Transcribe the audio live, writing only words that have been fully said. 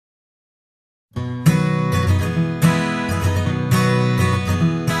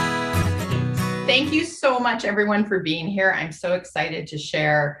Thank you so much, everyone, for being here. I'm so excited to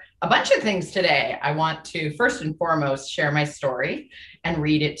share a bunch of things today. I want to, first and foremost, share my story and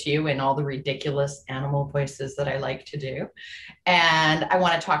read it to you in all the ridiculous animal voices that I like to do. And I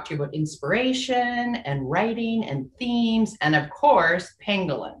want to talk to you about inspiration and writing and themes, and of course,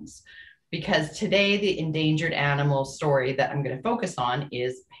 pangolins, because today the endangered animal story that I'm going to focus on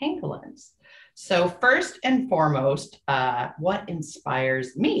is pangolins. So first and foremost, what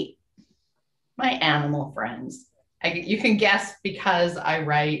inspires me? My animal friends. You can guess, because I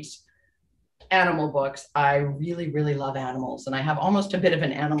write animal books, I really, really love animals. And I have almost a bit of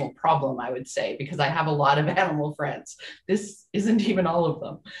an animal problem, I would say, because I have a lot of animal friends. This isn't even all of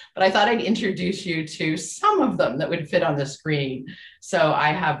them, but I thought I'd introduce you to some of them that would fit on the screen. So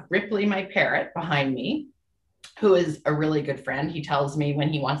I have Ripley, my parrot, behind me, who is a really good friend. He tells me when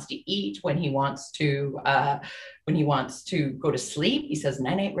he wants to eat, when he wants to go to sleep. He says,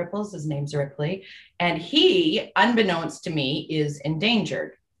 "Night night, Ripples." His name's Ripley. And he, unbeknownst to me, is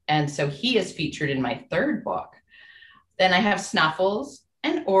endangered. And so he is featured in my third book. Then I have Snuffles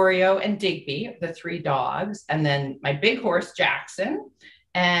and Oreo and Digby, the three dogs. And then my big horse, Jackson.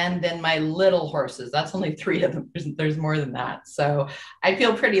 And then my little horses. That's only three of them. There's more than that. So I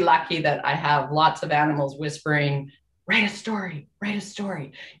feel pretty lucky that I have lots of animals whispering, write a story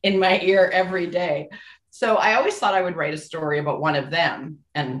in my ear every day. So I always thought I would write a story about one of them.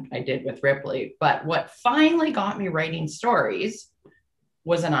 And I did with Ripley. But what finally got me writing stories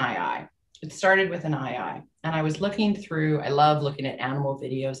was an ii. It started with an ii. And I was looking through, I love looking at animal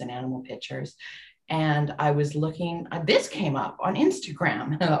videos and animal pictures. And I was looking, this came up on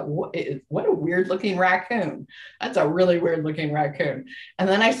Instagram. And I thought, what a weird looking raccoon. That's a really weird looking raccoon. And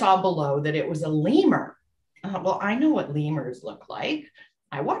then I saw below that it was a lemur. I thought, well, I know what lemurs look like.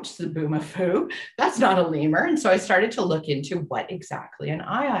 I watched the Boomafoo. That's not a lemur. And so I started to look into what exactly an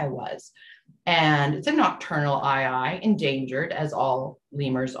ii was. And it's a nocturnal ii, endangered, as all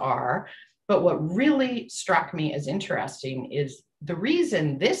lemurs are. But what really struck me as interesting is the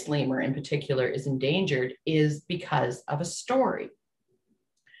reason this lemur in particular is endangered is because of a story.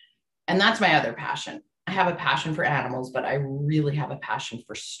 And that's my other passion. I have a passion for animals, but I really have a passion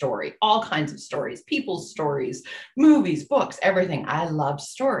for story, all kinds of stories, people's stories, movies, books, everything. I love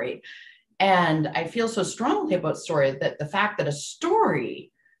story. And I feel so strongly about story that the fact that a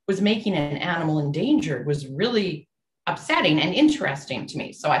story was making an animal endangered was really upsetting and interesting to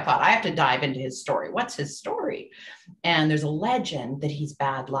me. So I thought, I have to dive into his story. What's his story? And there's a legend that he's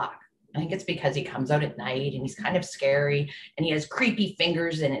bad luck. I think it's because he comes out at night and he's kind of scary and he has creepy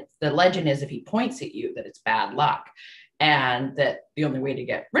fingers, and the legend is if he points at you that it's bad luck, and that the only way to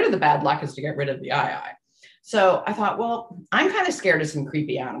get rid of the bad luck is to get rid of the ii. So I thought, well, I'm kind of scared of some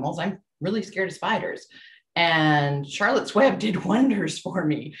creepy animals. I'm really scared of spiders. And Charlotte's Web did wonders for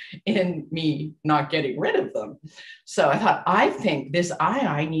me in me not getting rid of them. So I thought, I think this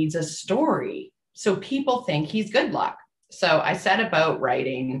ii needs a story so people think he's good luck. So I set about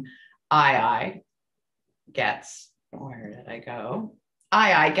writing ii gets, where did I go?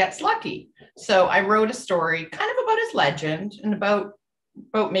 ii gets lucky. So I wrote a story kind of about his legend and about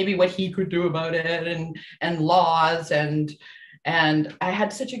maybe what he could do about it, and laws, and I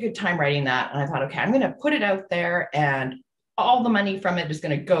had such a good time writing that. And I thought, okay, I'm going to put it out there, and all the money from it is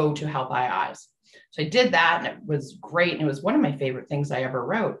going to go to help ii's. So I did that, and it was great. And it was one of my favorite things I ever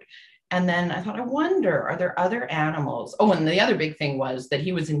wrote. And then I thought, I wonder, are there other animals? Oh, and the other big thing was that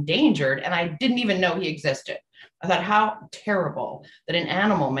he was endangered, and I didn't even know he existed. I thought, how terrible that an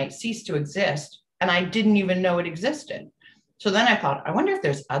animal might cease to exist, and I didn't even know it existed. So then I thought, I wonder if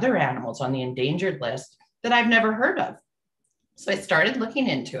there's other animals on the endangered list that I've never heard of. So I started looking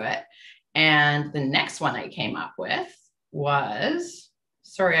into it. And the next one I came up with was,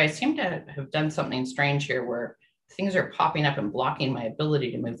 sorry, I seem to have done something strange here where things are popping up and blocking my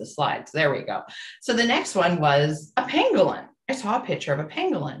ability to move the slides. There we go. So the next one was a pangolin. I saw a picture of a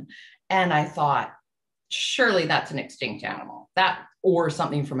pangolin, and I thought, surely that's an extinct animal, that or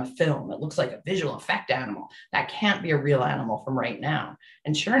something from a film. It looks like a visual effect animal. That can't be a real animal from right now.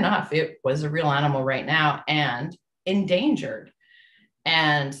 And sure enough, it was a real animal right now and endangered.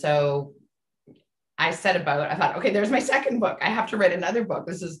 And so I thought, okay, there's my second book. I have to write another book.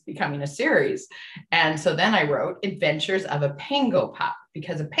 This is becoming a series. And so then I wrote Adventures of a Pangopup,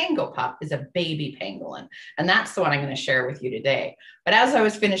 because a Pangopup is a baby pangolin. And that's the one I'm going to share with you today. But as I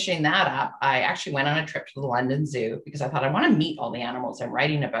was finishing that up, I actually went on a trip to the London Zoo, because I thought I want to meet all the animals I'm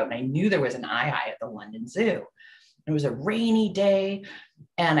writing about. And I knew there was an ii at the London Zoo. It was a rainy day,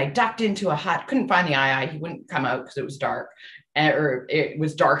 and I ducked into a hut, couldn't find the ii. He wouldn't come out because it was dark, or it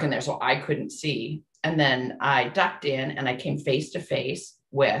was dark in there, so I couldn't see. And then I ducked in, and I came face to face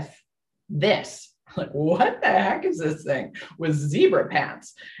with this. Like, what the heck is this thing with zebra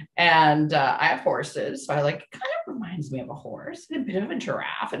pants? And I have horses, so I like, it kind of reminds me of a horse, and a bit of a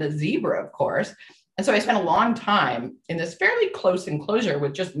giraffe, and a zebra, of course. And so I spent a long time in this fairly close enclosure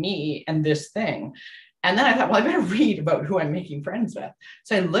with just me and this thing. And then I thought, well, I better read about who I'm making friends with.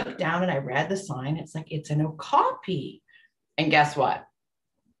 So I looked down and I read the sign. It's like, it's an Okapi. And guess what?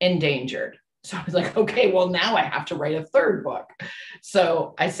 Endangered. So I was like, okay, well, now I have to write a third book.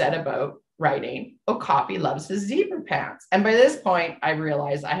 So I set about writing Okapi Loves His Zebra Pants. And by this point, I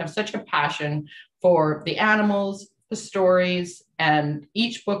realized I have such a passion for the animals, the stories, and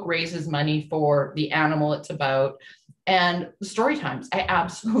each book raises money for the animal it's about. And the story times, I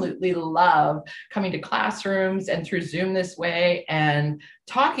absolutely love coming to classrooms and through Zoom this way and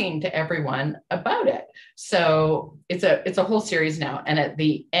talking to everyone about it. So it's a whole series now. And at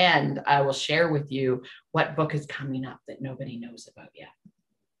the end, I will share with you what book is coming up that nobody knows about yet.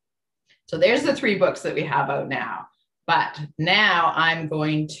 So there's the 3 books that we have out now. But now I'm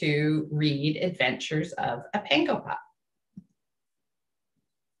going to read Adventures of a Pangopup.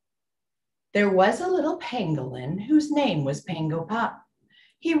 There was a little pangolin whose name was Pangopup.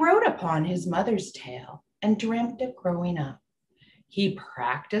 He rode upon his mother's tail and dreamt of growing up. He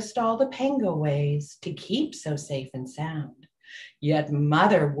practiced all the pango ways to keep so safe and sound. Yet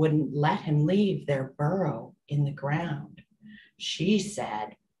mother wouldn't let him leave their burrow in the ground. She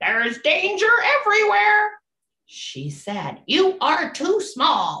said, "There's danger everywhere." She said, "You are too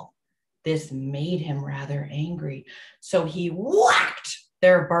small." This made him rather angry, so he whacked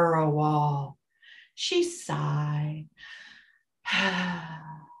their burrow wall. She sighed.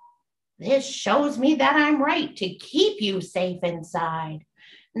 "This shows me that I'm right to keep you safe inside.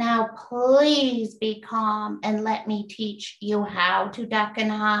 Now please be calm and let me teach you how to duck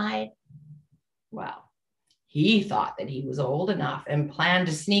and hide." Well, he thought that he was old enough and planned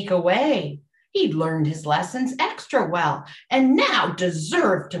to sneak away. He'd learned his lessons extra well and now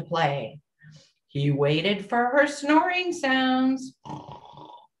deserved to play. He waited for her snoring sounds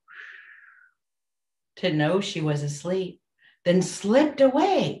to know she was asleep, then slipped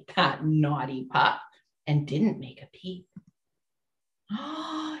away, that naughty pup, and didn't make a peep.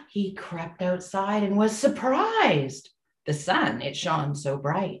 He crept outside and was surprised. The sun, it shone so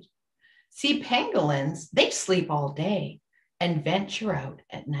bright. See, pangolins, they sleep all day and venture out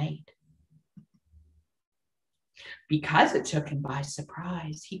at night. Because it took him by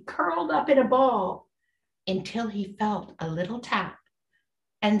surprise, he curled up in a ball until he felt a little tap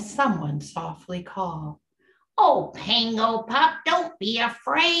and someone softly call, "Oh, Pangopup, don't be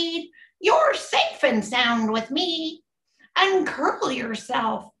afraid. You're safe and sound with me. Uncurl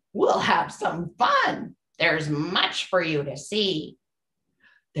yourself. We'll have some fun. There's much for you to see."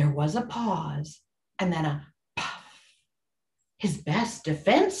 There was a pause and then a puff. His best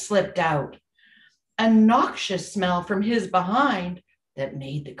defense slipped out. A noxious smell from his behind that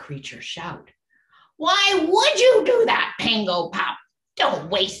made the creature shout, "Why would you do that, Pangopup? Don't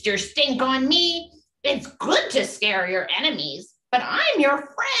waste your stink on me. It's good to scare your enemies, but I'm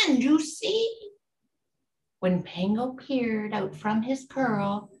your friend, you see." When Pango peered out from his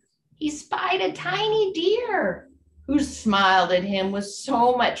curl, he spied a tiny deer who smiled at him with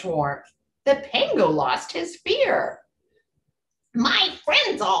so much warmth that Pango lost his fear. "My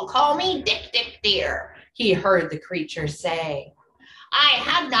friends all call me Dick Dick Deer," he heard the creature say. "I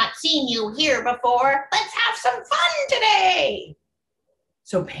have not seen you here before. Let's have some fun today."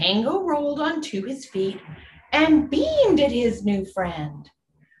 So Pango rolled onto his feet and beamed at his new friend.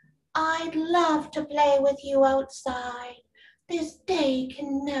 "I'd love to play with you outside. This day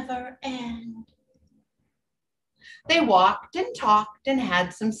can never end." They walked and talked and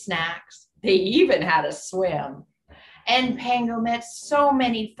had some snacks. They even had a swim. And Pango met so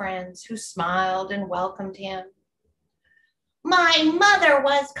many friends who smiled and welcomed him. "My mother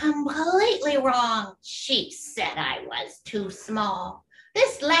was completely wrong. She said I was too small.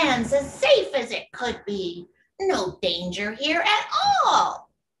 This land's as safe as it could be. No danger here at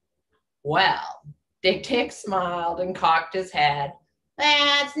all." Well, Dick Dick smiled and cocked his head.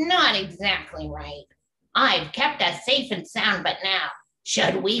 "That's not exactly right. I've kept us safe and sound, but now,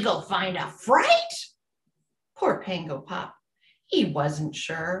 should we go find a fright?" Poor Pangopup. He wasn't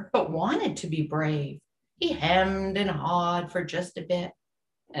sure, but wanted to be brave. He hemmed and hawed for just a bit,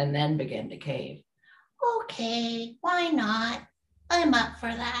 and then began to cave. "Okay, why not? I'm up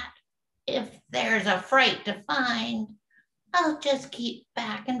for that. If there's a fright to find, I'll just keep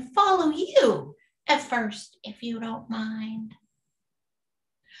back and follow you at first, if you don't mind."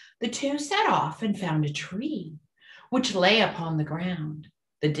 The two set off and found a tree, which lay upon the ground.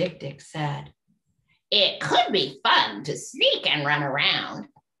 The Dick Dick said, "It could be fun to sneak and run around,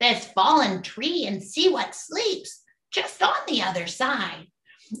 this fallen tree and see what sleeps just on the other side.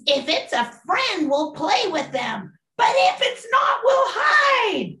 If it's a friend, we'll play with them, but if it's not, we'll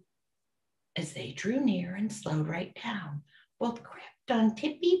hide." As they drew near and slowed right down, both crept on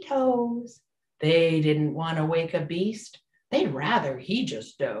tippy toes. They didn't want to wake a beast. They'd rather he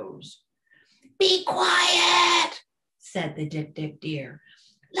just doze. "Be quiet," said the Dik-Dik deer.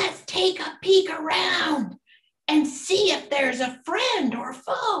 "Let's take a peek around and see if there's a friend or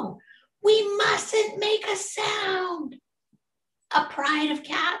foe. We mustn't make a sound. A pride of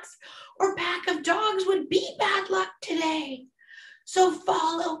cats or pack of dogs would be bad luck today. So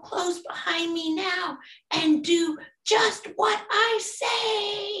follow close behind me now and do just what I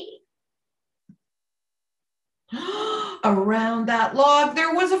say." Around that log,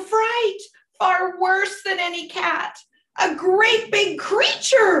 there was a fright, far worse than any cat. A great big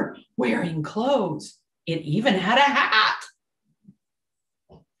creature wearing clothes. It even had a hat.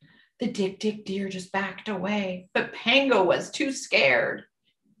 The Dik-Dik deer just backed away, but Pango was too scared.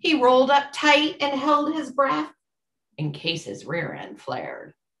 He rolled up tight and held his breath in case his rear end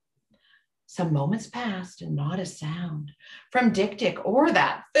flared. Some moments passed and not a sound from Dik-Dik or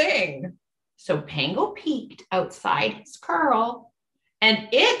that thing. So Pango peeked outside his curl and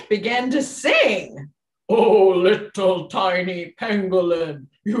it began to sing. "Oh, little tiny pangolin,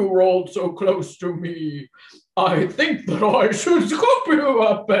 you rolled so close to me. I think that I should scoop you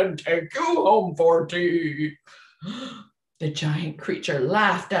up and take you home for tea." The giant creature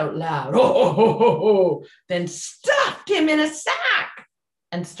laughed out loud, "Oh," then stuffed him in a sack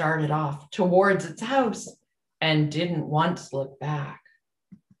and started off towards its house and didn't once look back.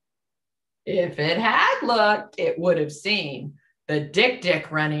 If it had looked, it would have seen the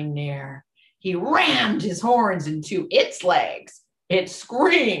Dik-Dik running near. He rammed his horns into its legs. It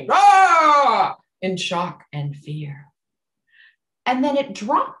screamed, "Ah!" in shock and fear. And then it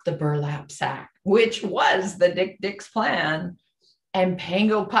dropped the burlap sack, which was the Dik-Dik's plan. And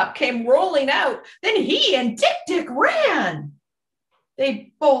Pangopup came rolling out. Then he and Dik-Dik ran.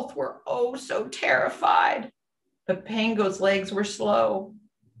 They both were oh so terrified. But Pango's legs were slow.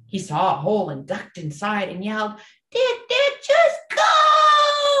 He saw a hole and ducked inside and yelled, "Dik-Dik, just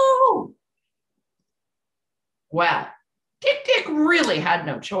go!" Well, Dik-Dik really had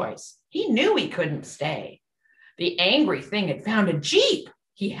no choice. He knew he couldn't stay. The angry thing had found a Jeep.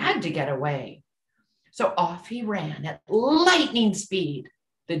 He had to get away. So off he ran at lightning speed.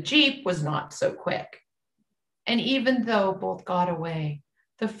 The Jeep was not so quick. And even though both got away,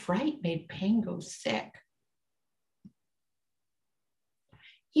 the fright made Pango sick.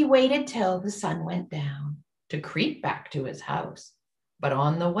 He waited till the sun went down to creep back to his house. But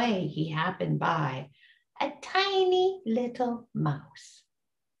on the way, he happened by a tiny little mouse.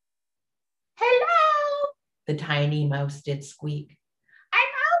 "Hello," the tiny mouse did squeak. "I'm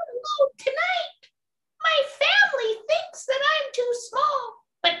out alone tonight. My family thinks that I'm too small,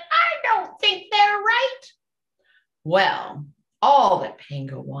 but I don't think they're right." Well, all that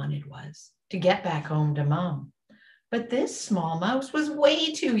Pango wanted was to get back home to Mom. But this small mouse was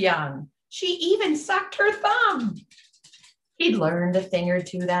way too young. She even sucked her thumb. He'd learned a thing or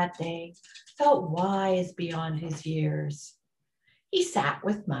two that day, felt wise beyond his years. He sat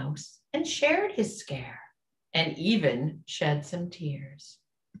with Mouse and shared his scare and even shed some tears.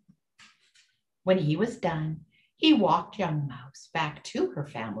 When he was done, he walked young Mouse back to her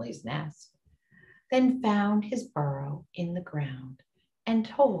family's nest, then found his burrow in the ground and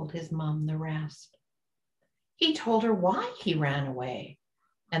told his mom the rest. He told her why he ran away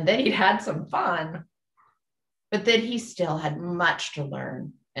and that he'd had some fun, but that he still had much to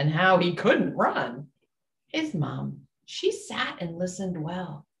learn and how he couldn't run. His mom, she sat and listened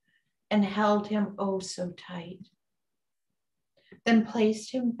well and held him oh so tight, then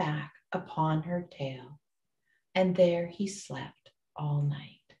placed him back upon her tail, and there he slept all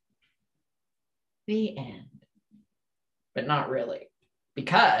night. The end. But not really,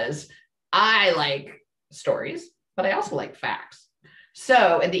 because I like stories, but I also like facts.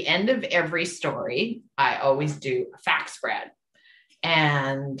 So at the end of every story, I always do a fact spread.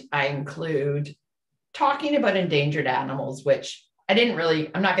 And I include talking about endangered animals, which I'm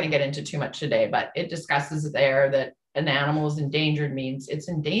not going to get into too much today, but it discusses there that an animal is endangered means it's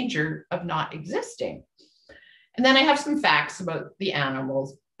in danger of not existing. And then I have some facts about the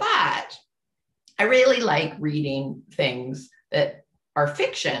animals, but I really like reading things that are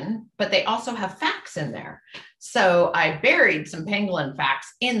fiction, but they also have facts in there. So I buried some pangolin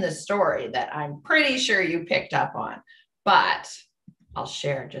facts in the story that I'm pretty sure you picked up on, but I'll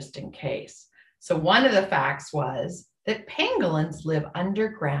share just in case. So one of the facts was that pangolins live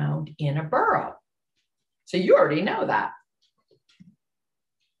underground in a burrow. So you already know that.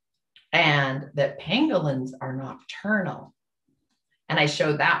 and that pangolins are nocturnal. And I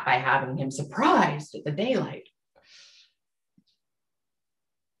showed that by having him surprised at the daylight.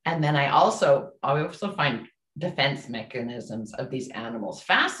 And then I also find defense mechanisms of these animals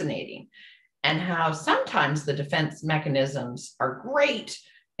fascinating, and how sometimes the defense mechanisms are great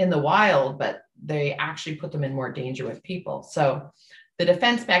in the wild, but they actually put them in more danger with people. So the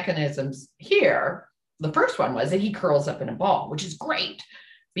defense mechanisms here, the first one was that he curls up in a ball, which is great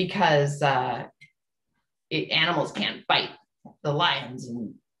because animals can't bite. The lions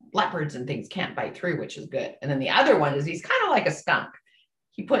and leopards and things can't bite through, which is good. And then the other one is he's kind of like a skunk.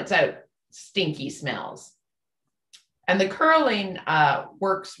 He puts out stinky smells. And the curling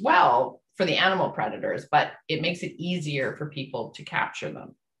works well for the animal predators, but it makes it easier for people to capture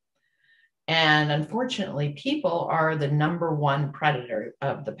them. And unfortunately, people are the #1 predator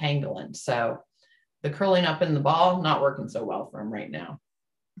of the pangolin. So the curling up in the ball, not working so well for him right now.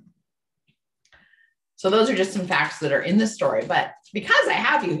 So those are just some facts that are in the story. But because I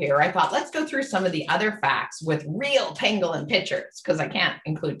have you here, I thought, let's go through some of the other facts with real pangolin pictures, because I can't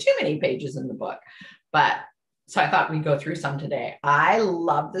include too many pages in the book. But so I thought we'd go through some today. I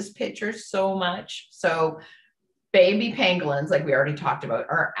love this picture so much. So baby pangolins, like we already talked about,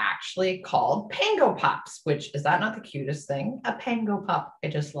 are actually called pangopups, which is that not the cutest thing? A pangopup. I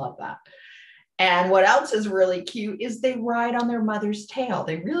just love that. And what else is really cute is they ride on their mother's tail.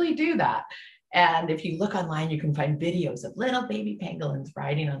 They really do that. And if you look online, you can find videos of little baby pangolins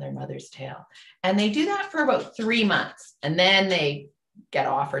riding on their mother's tail. And they do that for about 3 months. And then they get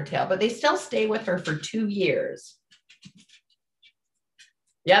off her tail, but they still stay with her for 2 years.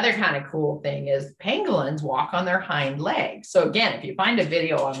 The other kind of cool thing is pangolins walk on their hind legs. So again, if you find a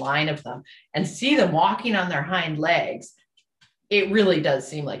video online of them and see them walking on their hind legs, it really does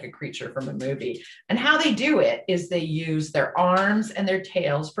seem like a creature from a movie. And how they do it is they use their arms and their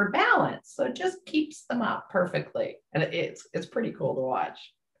tails for balance. So it just keeps them up perfectly. And it's pretty cool to watch.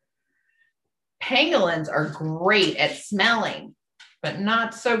 Pangolins are great at smelling, but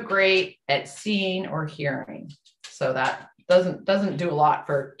not so great at seeing or hearing. So that doesn't do a lot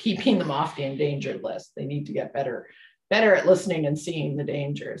for keeping them off the endangered list. They need to get better at listening and seeing the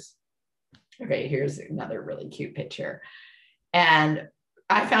dangers. Okay, here's another really cute picture. And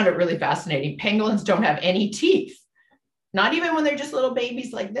I found it really fascinating. Pangolins don't have any teeth, not even when they're just little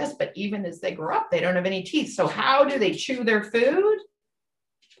babies like this, but even as they grow up, they don't have any teeth. So how do they chew their food?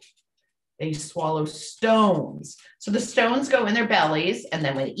 They swallow stones. So the stones go in their bellies, and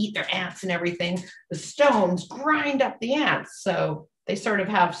then when they eat their ants and everything, the stones grind up the ants. So they sort of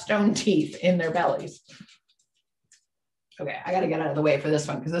have stone teeth in their bellies. Okay, I got to get out of the way for this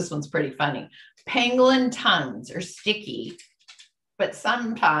one because this one's pretty funny. Pangolin tongues are sticky, but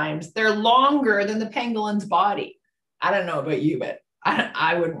sometimes they're longer than the pangolin's body. I don't know about you, but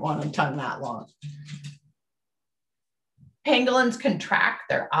I wouldn't want a tongue that long. Pangolins contract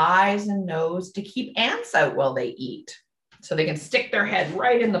their eyes and nose to keep ants out while they eat. So they can stick their head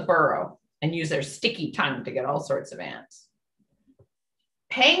right in the burrow and use their sticky tongue to get all sorts of ants.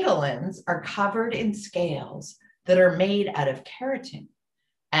 Pangolins are covered in scales that are made out of keratin.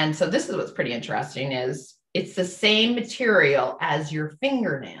 And so this is what's pretty interesting is it's the same material as your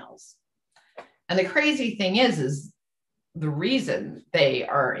fingernails. And the crazy thing is the reason they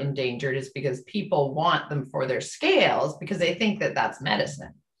are endangered is because people want them for their scales because they think that that's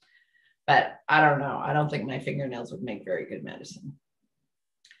medicine. But I don't know. I don't think my fingernails would make very good medicine.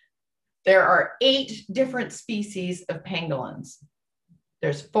 There are 8 different species of pangolins.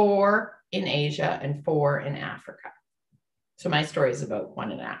 There's 4 in Asia and 4 in Africa. So my story is about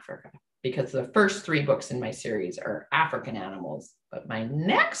one in Africa because the first 3 books in my series are African animals, but my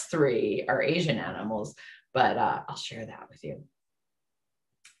next 3 are Asian animals, but I'll share that with you.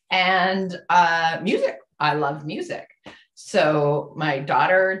 And music, I love music. So my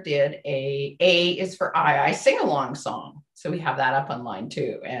daughter did A is for I sing-along song. So we have that up online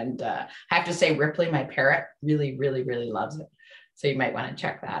too. And I have to say Ripley, my parrot, really, really, really loves it. So you might want to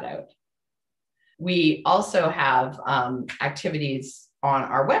check that out. We also have activities on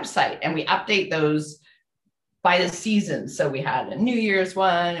our website and we update those by the season. So we had a New Year's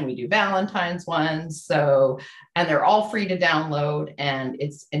one and we do Valentine's ones. So, and they're all free to download and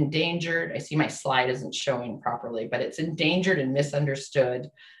it's endangered. I see my slide isn't showing properly, but it's endangered and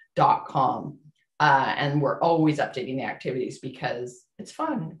misunderstood.com. And we're always updating the activities because it's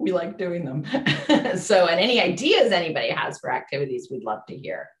fun. We like doing them. So, and any ideas anybody has for activities, we'd love to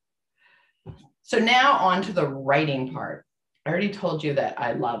hear. So now on to the writing part. I already told you that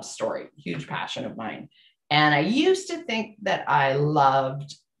I love story, huge passion of mine. And I used to think that I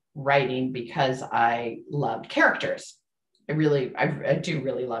loved writing because I loved characters. I do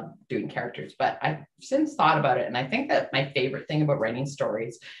really love doing characters, but I've since thought about it. And I think that my favorite thing about writing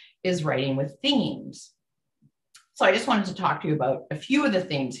stories is writing with themes. So I just wanted to talk to you about a few of the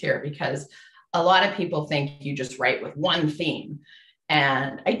themes here, because a lot of people think you just write with one theme.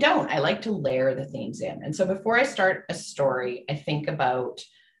 And I don't. I like to layer the themes in. And so before I start a story, I think about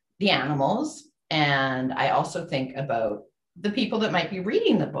the animals. And I also think about the people that might be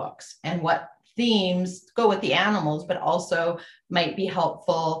reading the books and what themes go with the animals, but also might be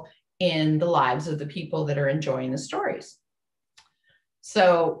helpful in the lives of the people that are enjoying the stories.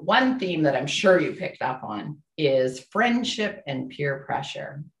 So one theme that I'm sure you picked up on is friendship and peer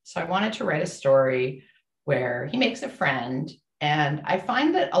pressure. So I wanted to write a story where he makes a friend. And I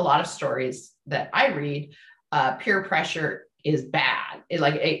find that a lot of stories that I read, peer pressure is bad.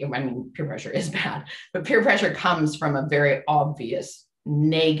 Peer pressure is bad, but peer pressure comes from a very obvious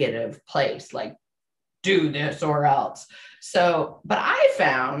negative place, like do this or else. So, but I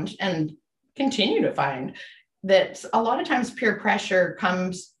found and continue to find that a lot of times peer pressure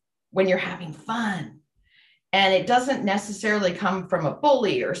comes when you're having fun. And it doesn't necessarily come from a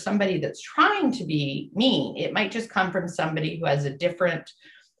bully or somebody that's trying to be mean. It might just come from somebody who has a different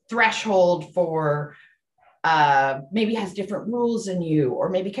threshold for maybe has different rules than you, or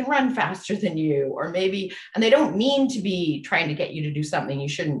maybe can run faster than you, or maybe, and they don't mean to be trying to get you to do something you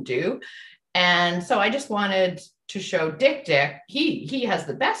shouldn't do. And so I just wanted to show Dick, he has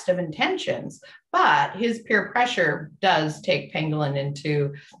the best of intentions, but his peer pressure does take Pangolin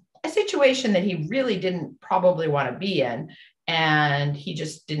into a situation that he really didn't probably want to be in. And he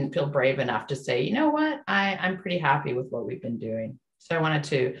just didn't feel brave enough to say, you know what, I'm pretty happy with what we've been doing. So I wanted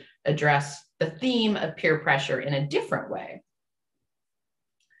to address the theme of peer pressure in a different way.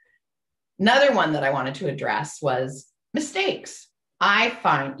 Another one that I wanted to address was mistakes. I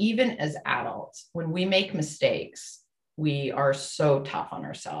find even as adults, when we make mistakes, we are so tough on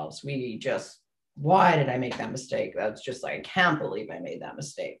ourselves. We just, why did I make that mistake? That's just like, I can't believe I made that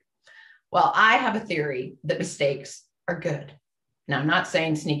mistake. Well, I have a theory that mistakes are good. Now, I'm not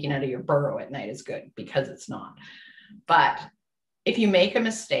saying sneaking out of your burrow at night is good, because it's not. But if you make a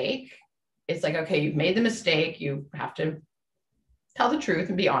mistake, it's like, okay, you've made the mistake. You have to tell the truth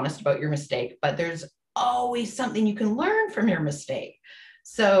and be honest about your mistake, but there's always something you can learn from your mistake.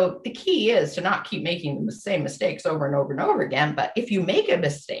 So the key is to not keep making the same mistakes over and over and over again. But if you make a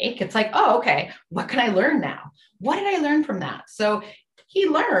mistake, it's like, oh, okay, what can I learn now? What did I learn from that? So he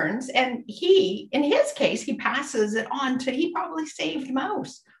learns, and he, in his case, he passes it on to, he probably saved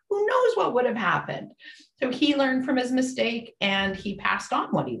Mouse. Who knows what would have happened? So he learned from his mistake, and he passed on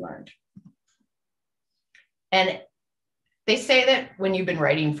what he learned. And they say that when you've been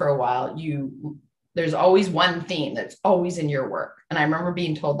writing for a while, there's always one theme that's always in your work. And I remember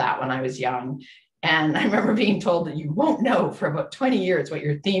being told that when I was young. And I remember being told that you won't know for about 20 years what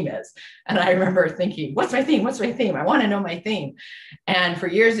your theme is. And I remember thinking, what's my theme? What's my theme? I want to know my theme. And for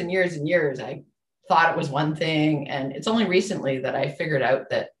years and years and years, I thought it was one thing. And it's only recently that I figured out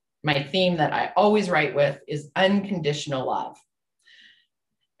that my theme that I always write with is unconditional love.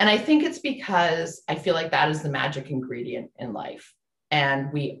 And I think it's because I feel like that is the magic ingredient in life.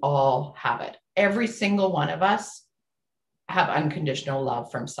 And we all have it. Every single one of us have unconditional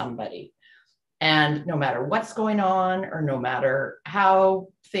love from somebody. And no matter what's going on, or no matter how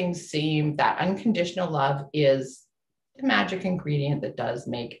things seem, that unconditional love is the magic ingredient that does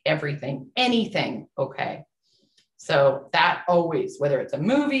make everything, anything okay. So that always, whether it's a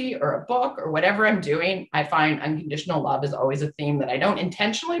movie or a book or whatever I'm doing, I find unconditional love is always a theme that I don't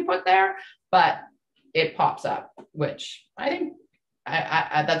intentionally put there, but it pops up, which I think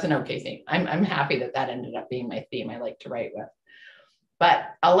that's an okay theme. I'm happy that ended up being my theme I like to write with. But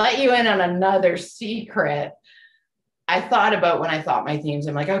I'll let you in on another secret. I thought about when I thought my themes,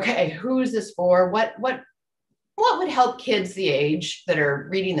 I'm like, okay, who is this for? What would help kids the age that are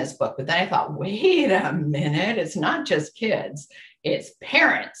reading this book? But then I thought, wait a minute, it's not just kids, it's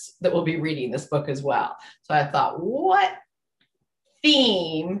parents that will be reading this book as well. So I thought, what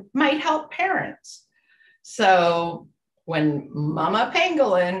theme might help parents? So when Mama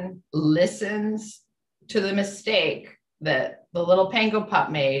Pangolin listens to the mistake that the little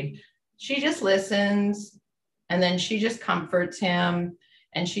Pangopup made, she just listens, and then she just comforts him,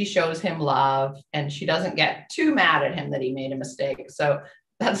 and she shows him love, and she doesn't get too mad at him that he made a mistake. So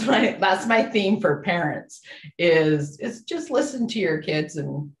that's my theme for parents is just listen to your kids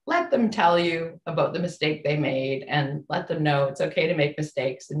and let them tell you about the mistake they made, and let them know it's okay to make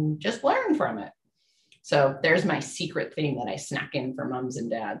mistakes and just learn from it. So there's my secret theme that I snuck in for moms and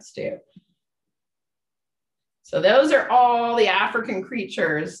dads too. So those are all the African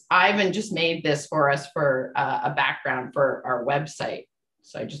creatures. Ivan just made this for us for a background for our website.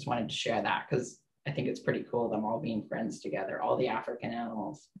 So I just wanted to share that because I think it's pretty cool them all being friends together, all the African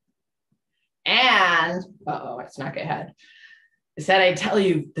animals. And, uh-oh, I snuck ahead. I said I'd tell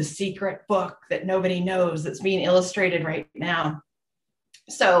you the secret book that nobody knows that's being illustrated right now.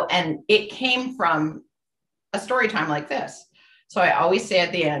 So, and it came from a story time like this. So I always say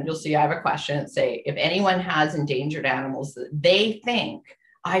at the end, you'll see I have a question and say, if anyone has endangered animals that they think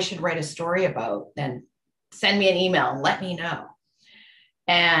I should write a story about, then send me an email and let me know.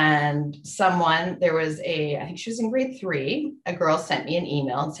 And someone, there was I think she was in grade 3, a girl sent me an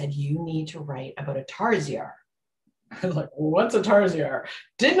email and said, you need to write about a tarsier. I was like, what's a tarsier?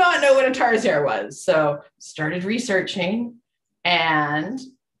 Did not know what a tarsier was. So started researching, and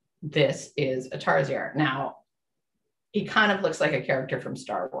this is a tarsier. Now, he kind of looks like a character from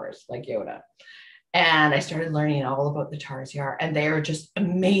Star Wars, like Yoda. And I started learning all about the tarsier, and they are just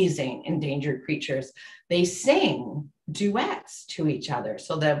amazing endangered creatures. They sing duets to each other.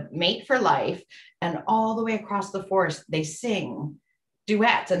 So the mate for life, and all the way across the forest, they sing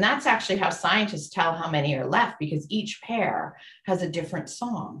duets. And that's actually how scientists tell how many are left, because each pair has a different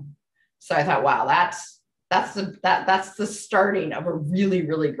song. So I thought, wow, that's the starting of a really,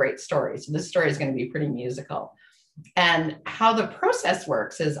 really great story. So this story is going to be pretty musical. And how the process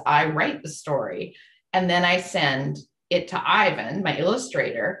works is I write the story and then I send it to Ivan, my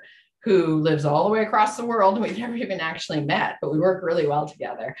illustrator, who lives all the way across the world. We've never even actually met, but we work really well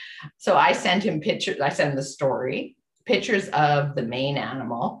together. So I send him pictures. I send the story, pictures of the main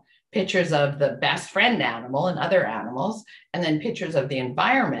animal, pictures of the best friend animal and other animals, and then pictures of the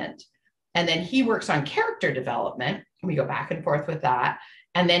environment. And then he works on character development. We go back and forth with that.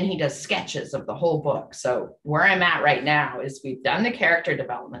 And then he does sketches of the whole book. So where I'm at right now is we've done the character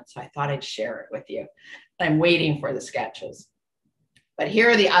development. So I thought I'd share it with you. I'm waiting for the sketches. But here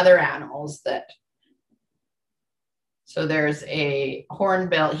are the other animals so there's a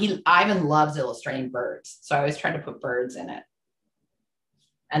hornbill. Ivan loves illustrating birds. So I always try to put birds in it.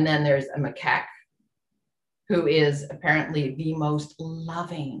 And then there's a macaque, who is apparently the most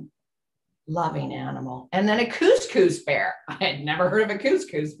loving animal. And then a couscous bear. I had never heard of a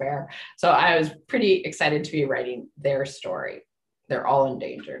couscous bear. So I was pretty excited to be writing their story. They're all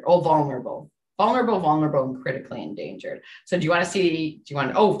endangered, all vulnerable, and critically endangered. So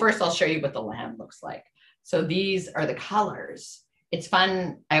first I'll show you what the land looks like. So these are the colors. It's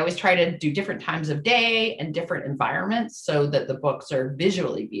fun. I always try to do different times of day and different environments so that the books are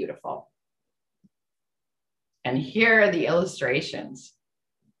visually beautiful. And here are the illustrations.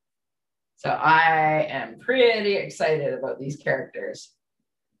 So I am pretty excited about these characters.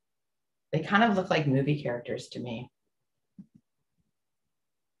 They kind of look like movie characters to me.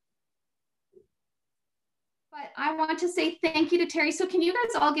 But I want to say thank you to Terri. So can you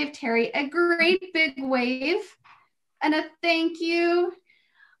guys all give Terri a great big wave and a thank you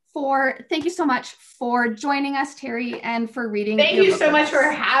so much for joining us, Terri, and for reading. Thank you so much for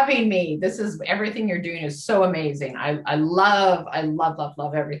having me. This is everything you're doing is so amazing. I love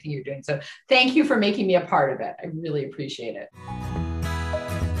everything you're doing. So thank you for making me a part of it. I really appreciate it.